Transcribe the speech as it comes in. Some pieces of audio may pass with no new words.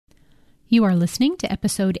You are listening to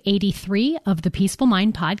episode 83 of the Peaceful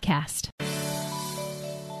Mind Podcast.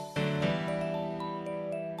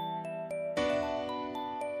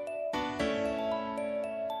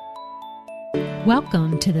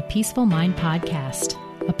 Welcome to the Peaceful Mind Podcast,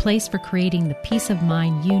 a place for creating the peace of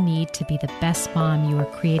mind you need to be the best mom you are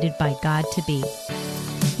created by God to be.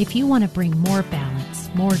 If you want to bring more balance,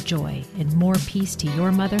 more joy, and more peace to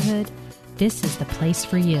your motherhood, this is the place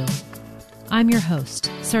for you. I'm your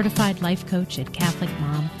host, certified life coach and Catholic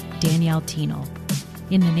mom, Danielle Teno.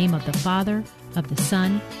 In the name of the Father, of the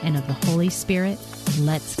Son, and of the Holy Spirit,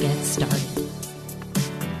 let's get started.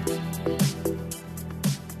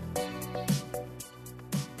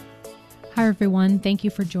 Hi, everyone. Thank you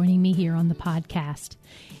for joining me here on the podcast.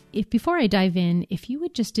 Before I dive in, if you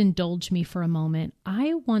would just indulge me for a moment,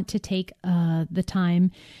 I want to take the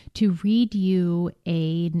time to read you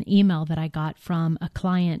an email that I got from a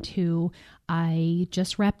client who I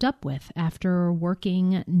just wrapped up with after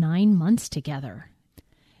working 9 months together.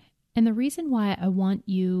 And the reason why I want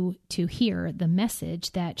you to hear the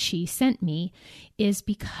message that she sent me is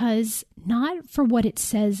because not for what it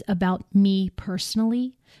says about me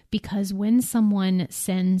personally, because when someone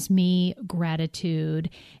sends me gratitude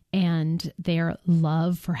and their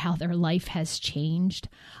love for how their life has changed,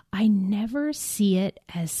 I never see it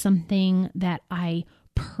as something that I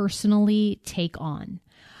personally take on.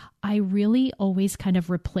 I really always kind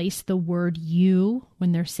of replace the word you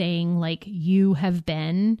when they're saying like you have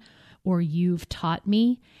been or you've taught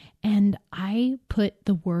me, and I put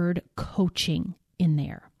the word coaching in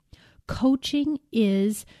there. Coaching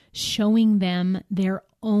is showing them their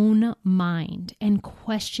own mind and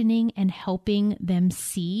questioning and helping them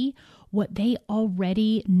see what they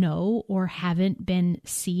already know or haven't been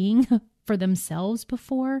seeing for themselves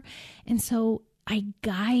before. And so I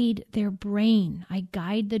guide their brain. I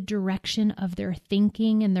guide the direction of their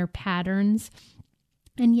thinking and their patterns.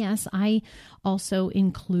 And yes, I also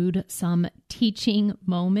include some teaching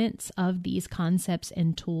moments of these concepts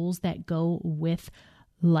and tools that go with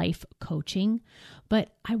life coaching. But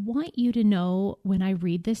I want you to know when I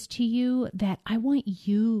read this to you that I want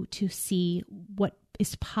you to see what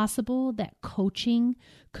is possible that coaching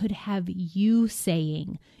could have you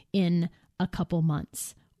saying in a couple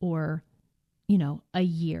months or a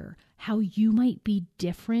year, how you might be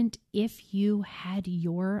different if you had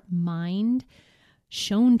your mind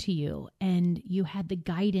shown to you and you had the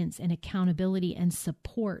guidance and accountability and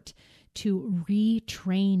support to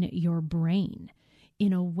retrain your brain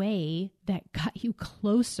in a way that got you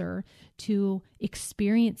closer to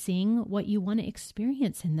experiencing what you want to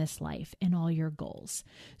experience in this life and all your goals.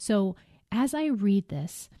 So as I read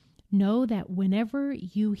this, know that whenever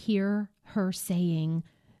you hear her saying,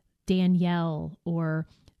 Danielle, or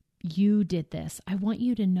you did this, I want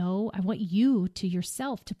you to know, I want you to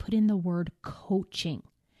yourself to put in the word coaching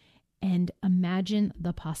and imagine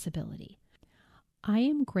the possibility. I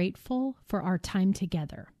am grateful for our time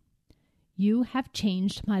together. You have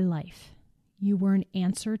changed my life. You were an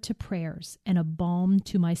answer to prayers and a balm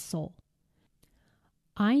to my soul.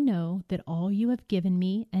 I know that all you have given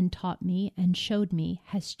me and taught me and showed me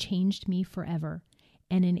has changed me forever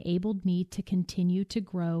and enabled me to continue to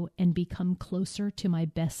grow and become closer to my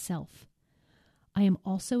best self. I am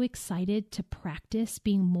also excited to practice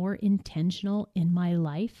being more intentional in my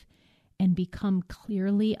life and become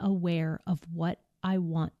clearly aware of what I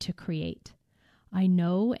want to create. I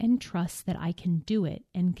know and trust that I can do it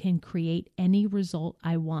and can create any result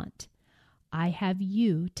I want. I have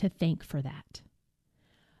you to thank for that.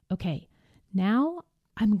 Okay, now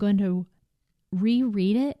I'm going to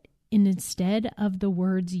reread it. And instead of the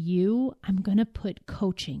words you, I'm going to put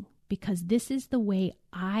coaching, because this is the way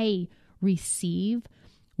I receive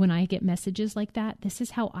when I get messages like that. This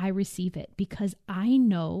is how I receive it, because I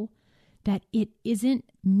know that it isn't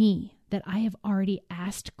me, that I have already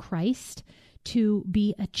asked Christ to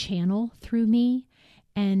be a channel through me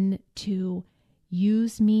and to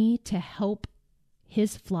use me to help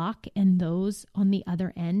his flock and those on the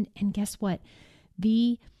other end. And guess what?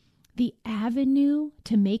 The avenue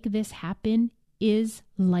to make this happen is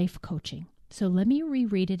life coaching. So let me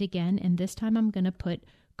reread it again. And this time I'm going to put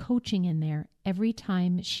coaching in there every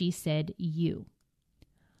time she said you.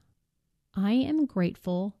 I am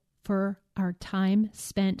grateful for our time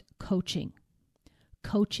spent coaching.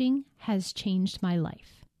 Coaching has changed my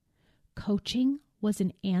life. Coaching was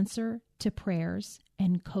an answer to prayers,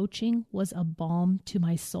 and coaching was a balm to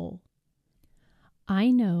my soul. I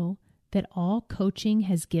know that all coaching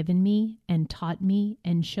has given me and taught me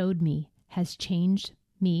and showed me has changed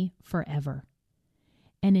me forever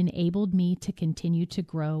and enabled me to continue to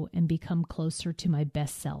grow and become closer to my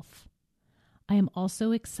best self. I am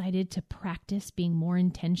also excited to practice being more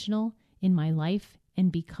intentional in my life and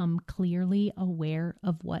become clearly aware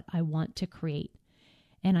of what I want to create.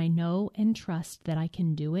 And I know and trust that I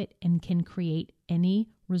can do it and can create any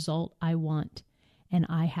result I want. And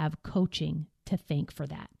I have coaching to thank for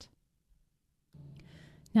that.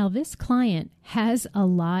 Now, this client has a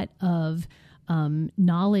lot of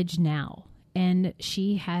knowledge now, and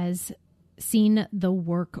she has seen the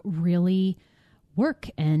work really work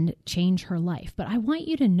and change her life. But I want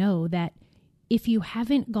you to know that if you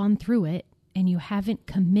haven't gone through it and you haven't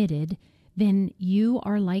committed, then you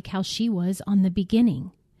are like how she was on the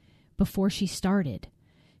beginning before she started.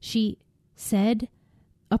 She said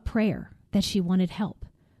a prayer that she wanted help.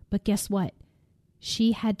 But guess what?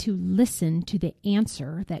 She had to listen to the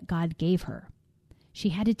answer that God gave her. She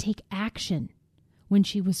had to take action when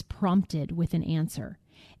she was prompted with an answer.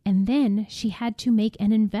 And then she had to make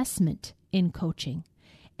an investment in coaching.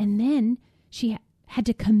 And then she had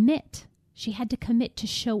to commit. She had to commit to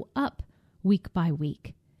show up week by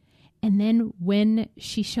week. And then when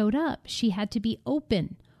she showed up, she had to be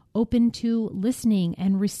open to listening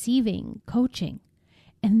and receiving coaching.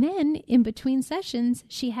 And then in between sessions,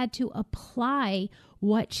 she had to apply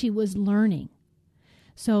what she was learning.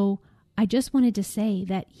 So I just wanted to say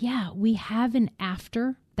that, yeah, we have an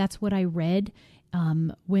after. That's what I read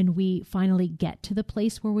when we finally get to the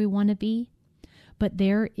place where we want to be. But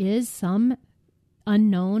there is some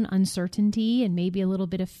unknown uncertainty and maybe a little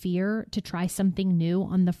bit of fear to try something new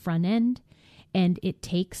on the front end. And it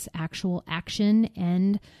takes actual action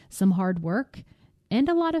and some hard work and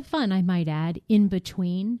a lot of fun, I might add, in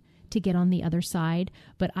between to get on the other side.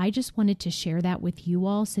 But I just wanted to share that with you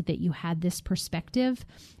all so that you had this perspective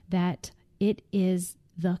that it is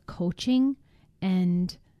the coaching.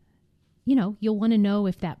 And, you know, you'll want to know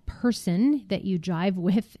if that person that you jive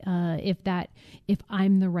with, if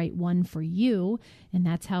I'm the right one for you. And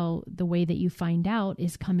that's how the way that you find out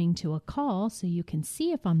is coming to a call so you can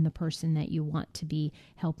see if I'm the person that you want to be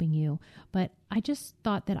helping you. But I just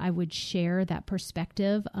thought that I would share that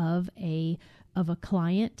perspective of a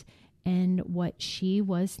client and what she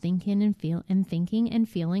was thinking and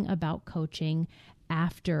feeling about coaching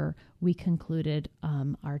after we concluded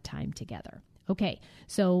our time together. Okay,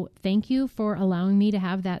 so thank you for allowing me to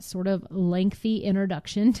have that sort of lengthy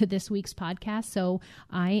introduction to this week's podcast. So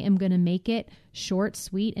I am going to make it short,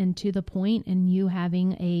 sweet, and to the point, and you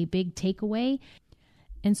having a big takeaway.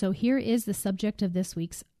 And so here is the subject of this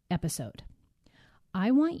week's episode.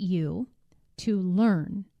 I want you to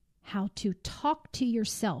learn how to talk to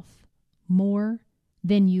yourself more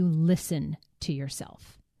than you listen to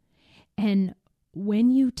yourself. And when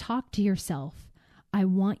you talk to yourself, I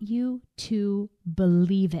want you to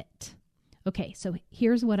believe it. Okay, so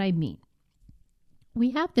here's what I mean.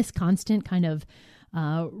 We have this constant kind of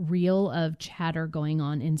reel of chatter going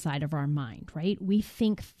on inside of our mind, right? We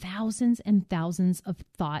think thousands and thousands of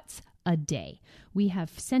thoughts a day. We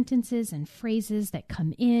have sentences and phrases that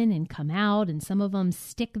come in and come out, and some of them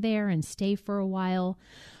stick there and stay for a while.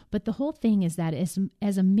 But the whole thing is that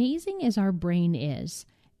as amazing as our brain is,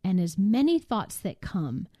 and as many thoughts that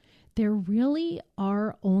come, there really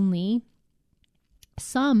are only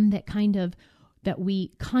some that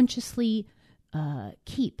we consciously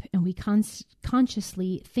keep and we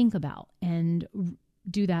consciously think about and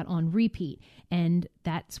do that on repeat. And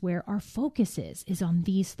that's where our focus is on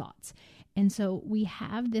these thoughts. And so we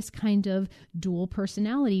have this kind of dual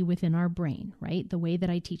personality within our brain, right? The way that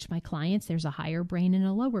I teach my clients, there's a higher brain and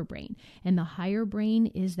a lower brain. And the higher brain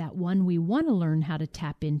is that one we want to learn how to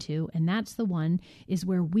tap into. And that's the one is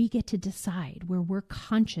where we get to decide, where we're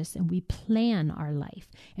conscious and we plan our life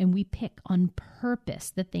and we pick on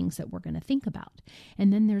purpose the things that we're going to think about.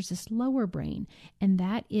 And then there's this lower brain, and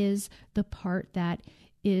that is the part that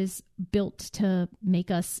is built to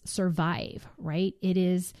make us survive, right? It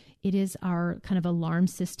is our kind of alarm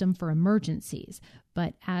system for emergencies.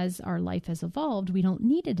 But as our life has evolved, we don't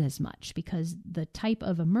need it as much because the type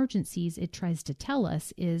of emergencies it tries to tell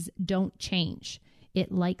us is don't change.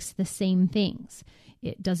 It likes the same things.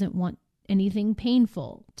 It doesn't want anything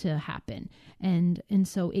painful to happen. And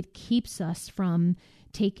so it keeps us from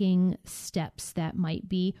taking steps that might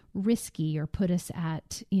be risky or put us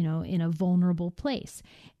at, in a vulnerable place.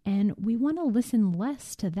 And we want to listen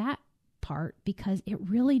less to that part because it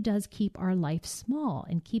really does keep our life small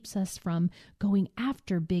and keeps us from going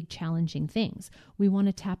after big challenging things. We want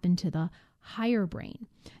to tap into the higher brain.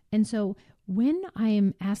 And so when I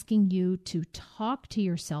am asking you to talk to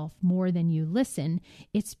yourself more than you listen,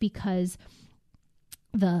 it's because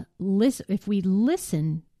if we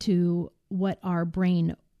listen to what our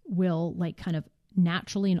brain will kind of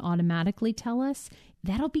naturally and automatically tell us,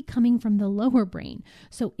 that'll be coming from the lower brain.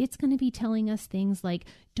 So it's going to be telling us things like,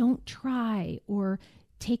 don't try, or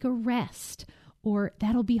take a rest, or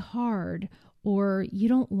that'll be hard, or you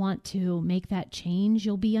don't want to make that change,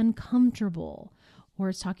 you'll be uncomfortable. Or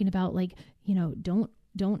it's talking about like,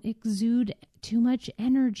 don't exude too much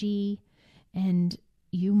energy, and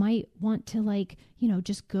you might want to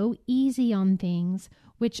just go easy on things,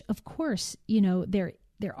 which of course,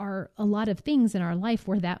 there are a lot of things in our life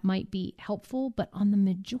where that might be helpful, but on the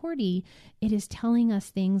majority, it is telling us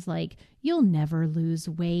things like, you'll never lose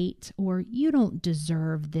weight, or you don't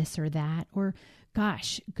deserve this or that, or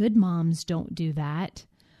gosh, good moms don't do that.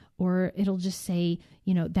 Or it'll just say,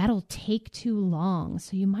 that'll take too long,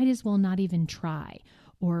 so you might as well not even try.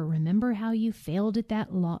 Or remember how you failed at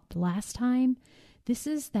that last time? This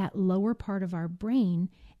is that lower part of our brain,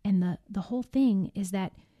 and the whole thing is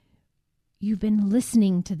that you've been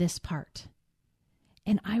listening to this part.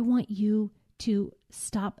 And I want you to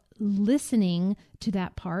stop listening to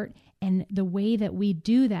that part. And the way that we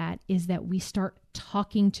do that is that we start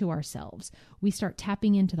talking to ourselves. We start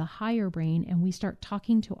tapping into the higher brain, and we start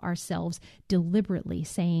talking to ourselves deliberately,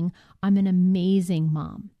 saying, I'm an amazing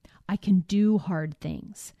mom. I can do hard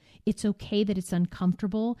things. It's okay that it's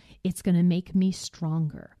uncomfortable. It's going to make me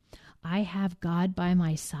stronger. I have God by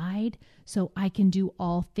my side, so I can do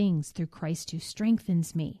all things through Christ who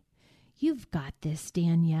strengthens me. You've got this,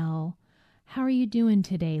 Danielle. How are you doing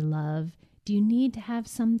today, love? Do you need to have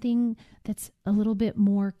something that's a little bit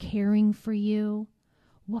more caring for you?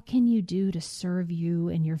 What can you do to serve you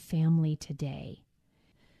and your family today?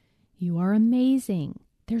 You are amazing.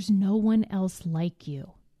 There's no one else like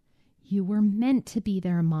you. You were meant to be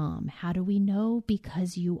their mom. How do we know?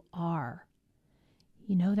 Because you are.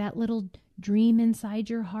 That little dream inside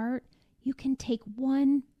your heart? You can take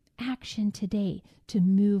one action today to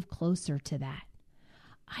move closer to that.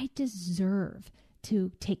 I deserve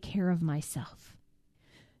to take care of myself.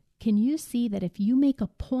 Can you see that if you make a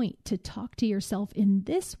point to talk to yourself in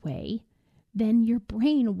this way, then your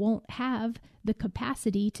brain won't have the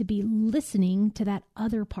capacity to be listening to that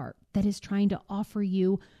other part that is trying to offer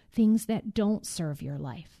you things that don't serve your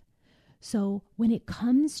life. So when it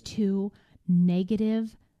comes to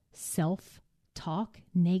negative self-talk,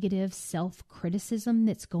 negative self-criticism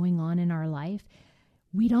that's going on in our life,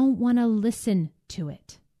 we don't want to listen to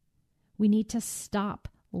it. We need to stop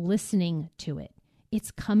listening to it.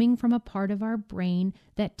 It's coming from a part of our brain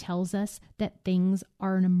that tells us that things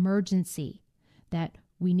are an emergency, that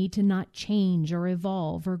we need to not change or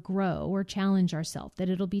evolve or grow or challenge ourselves, that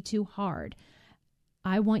it'll be too hard.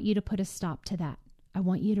 I want you to put a stop to that. I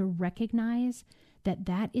want you to recognize that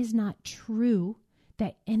that is not true,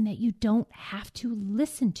 and that you don't have to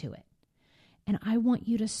listen to it. And I want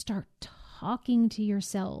you to start talking to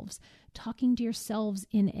yourselves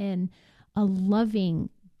in a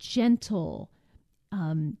loving, gentle,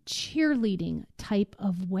 cheerleading type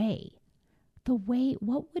of way.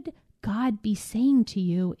 What would God be saying to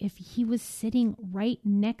you if he was sitting right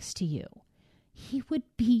next to you? He would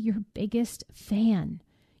be your biggest fan,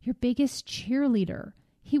 your biggest cheerleader.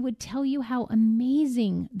 He would tell you how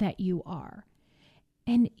amazing that you are.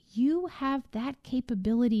 And you have that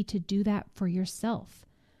capability to do that for yourself.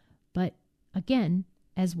 But again,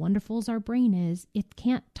 as wonderful as our brain is, it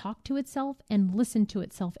can't talk to itself and listen to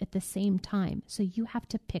itself at the same time. So you have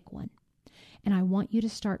to pick one. And I want you to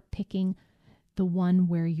start picking the one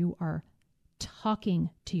where you are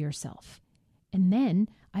talking to yourself. And then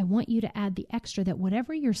I want you to add the extra that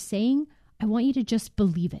whatever you're saying, I want you to just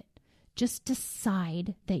believe it. Just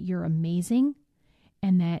decide that you're amazing,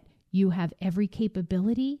 and that you have every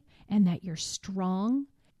capability, and that you're strong,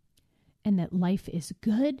 and that life is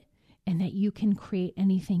good, and that you can create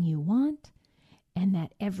anything you want, and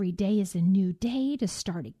that every day is a new day to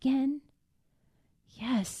start again.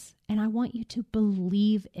 Yes, and I want you to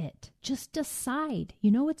believe it. Just decide.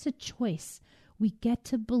 It's a choice. We get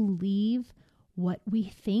to believe what we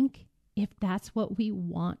think if that's what we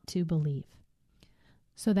want to believe.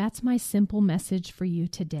 So that's my simple message for you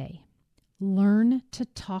today. Learn to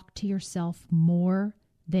talk to yourself more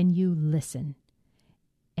than you listen.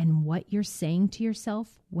 And what you're saying to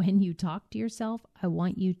yourself when you talk to yourself, I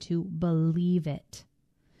want you to believe it.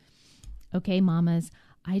 Okay, mamas,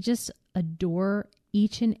 I just adore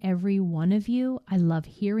each and every one of you. I love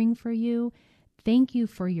hearing from you. Thank you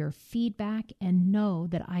for your feedback, and know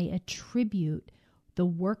that I attribute the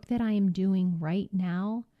work that I am doing right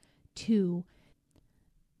now to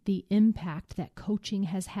the impact that coaching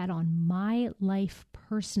has had on my life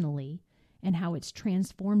personally, and how it's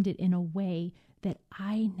transformed it in a way that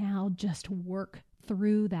I now just work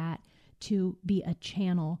through that to be a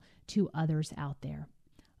channel to others out there.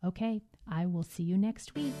 Okay, I will see you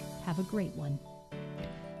next week. Have a great one.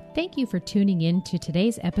 Thank you for tuning in to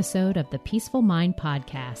today's episode of the Peaceful Mind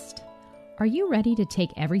Podcast. Are you ready to take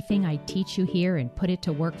everything I teach you here and put it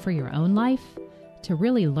to work for your own life? To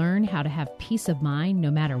really learn how to have peace of mind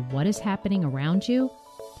no matter what is happening around you?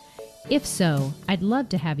 If so, I'd love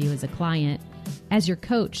to have you as a client. As your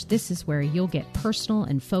coach, this is where you'll get personal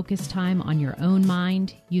and focused time on your own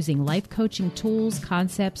mind using life coaching tools,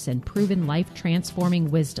 concepts, and proven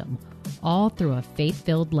life-transforming wisdom, all through a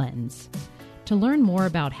faith-filled lens. To learn more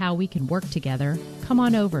about how we can work together, come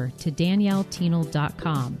on over to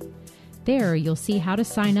DanielleTienel.com. There, you'll see how to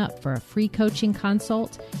sign up for a free coaching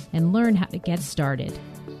consult and learn how to get started.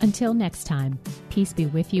 Until next time, peace be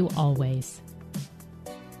with you always.